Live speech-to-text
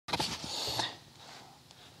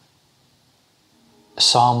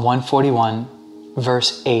Psalm 141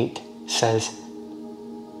 verse 8 says,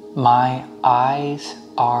 "My eyes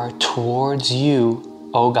are towards you,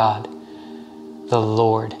 O God, the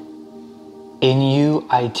Lord. In you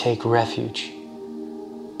I take refuge.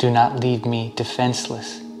 Do not leave me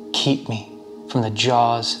defenseless. Keep me from the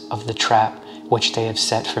jaws of the trap which they have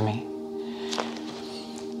set for me."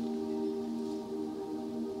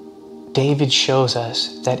 David shows us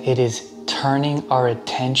that it is turning our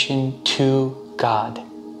attention to God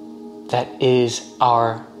that is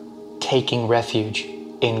our taking refuge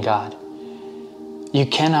in God. You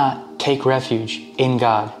cannot take refuge in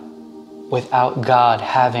God without God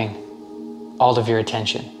having all of your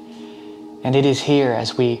attention. And it is here,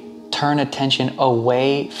 as we turn attention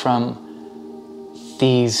away from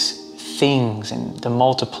these things and the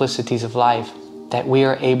multiplicities of life, that we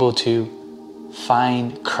are able to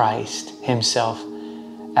find Christ Himself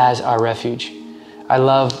as our refuge. I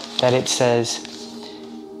love that it says,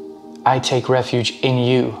 "I take refuge in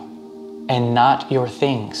you and not your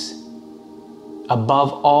things."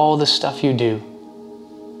 Above all the stuff you do,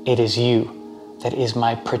 it is you that is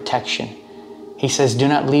my protection. He says, "Do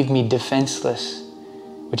not leave me defenseless,"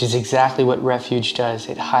 which is exactly what refuge does.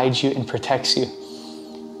 It hides you and protects you.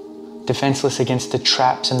 Defenseless against the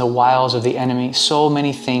traps and the wiles of the enemy. So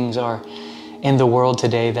many things are in the world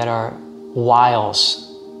today that are wiles,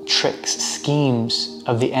 tricks, schemes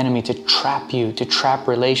of the enemy to trap you, to trap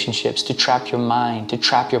relationships, to trap your mind, to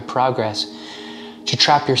trap your progress, to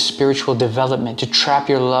trap your spiritual development, to trap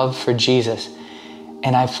your love for Jesus.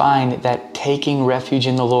 And I find that taking refuge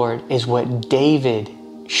in the Lord is what David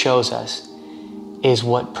shows us, is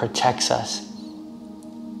what protects us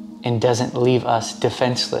and doesn't leave us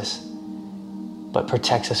defenseless, but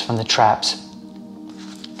protects us from the traps.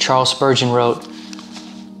 Charles Spurgeon wrote,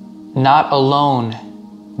 "Not alone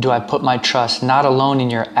do I put my trust, not alone in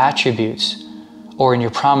your attributes or in your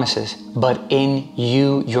promises, but in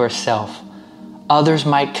you yourself. Others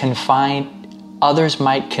might confide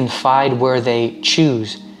where they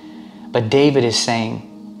choose, but David is saying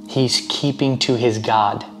he's keeping to his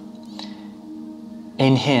God.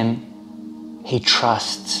 In Him, he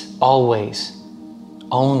trusts always,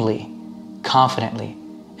 only, confidently,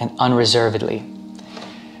 and unreservedly."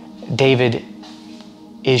 David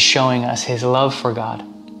is showing us his love for God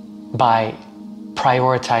by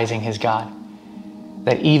prioritizing his God.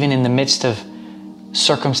 That even in the midst of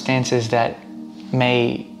circumstances that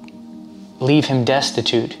may leave him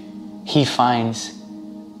destitute, he finds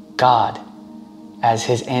God as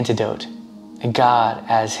his antidote, God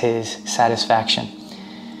as his satisfaction.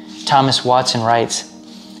 Thomas Watson writes,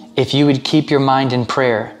 "If you would keep your mind in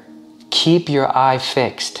prayer, keep your eye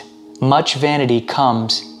fixed. Much vanity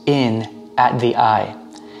comes in at the eye.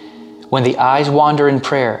 When the eyes wander in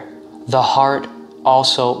prayer, the heart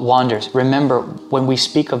also wanders." Remember, when we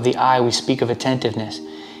speak of the eye, we speak of attentiveness.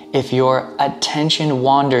 If your attention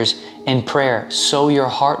wanders in prayer, so your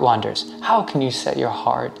heart wanders. How can you set your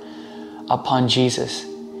heart upon Jesus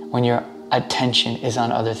when your attention is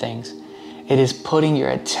on other things? It is putting your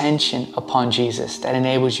attention upon Jesus that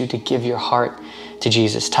enables you to give your heart to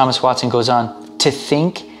Jesus. Thomas Watson goes on, "To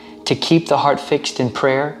think, to keep the heart fixed in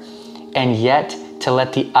prayer, and yet to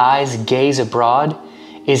let the eyes gaze abroad,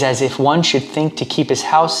 is as if one should think to keep his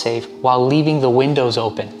house safe while leaving the windows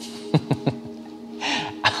open."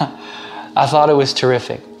 I thought it was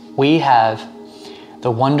terrific. We have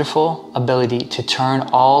the wonderful ability to turn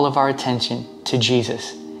all of our attention to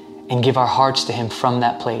Jesus and give our hearts to Him from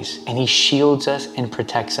that place. And He shields us and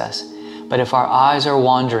protects us. But if our eyes are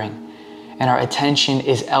wandering and our attention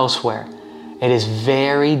is elsewhere, it is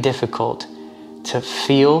very difficult to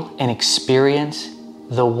feel and experience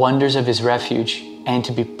the wonders of His refuge and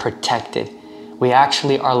to be protected. We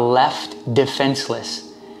actually are left defenseless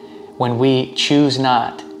when we choose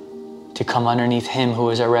not to come underneath Him who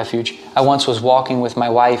is our refuge. I once was walking with my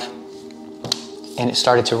wife and it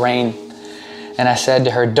started to rain. And I said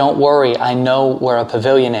to her, "Don't worry, I know where a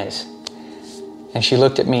pavilion is." And she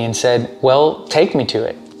looked at me and said, "Well, take me to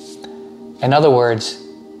it." In other words,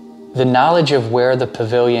 the knowledge of where the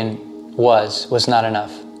pavilion was not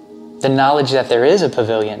enough. The knowledge that there is a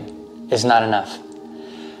pavilion is not enough.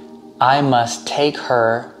 I must take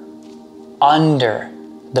her under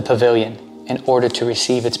the pavilion in order to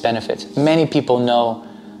receive its benefits. Many people know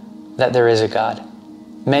that there is a God.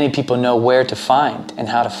 Many people know where to find and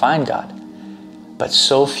how to find God. But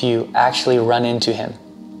so few actually run into Him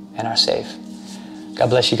and are safe. God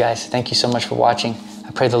bless you guys. Thank you so much for watching.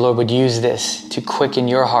 I pray the Lord would use this to quicken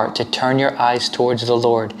your heart, to turn your eyes towards the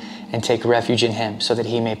Lord and take refuge in Him so that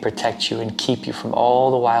He may protect you and keep you from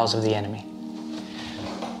all the wiles of the enemy.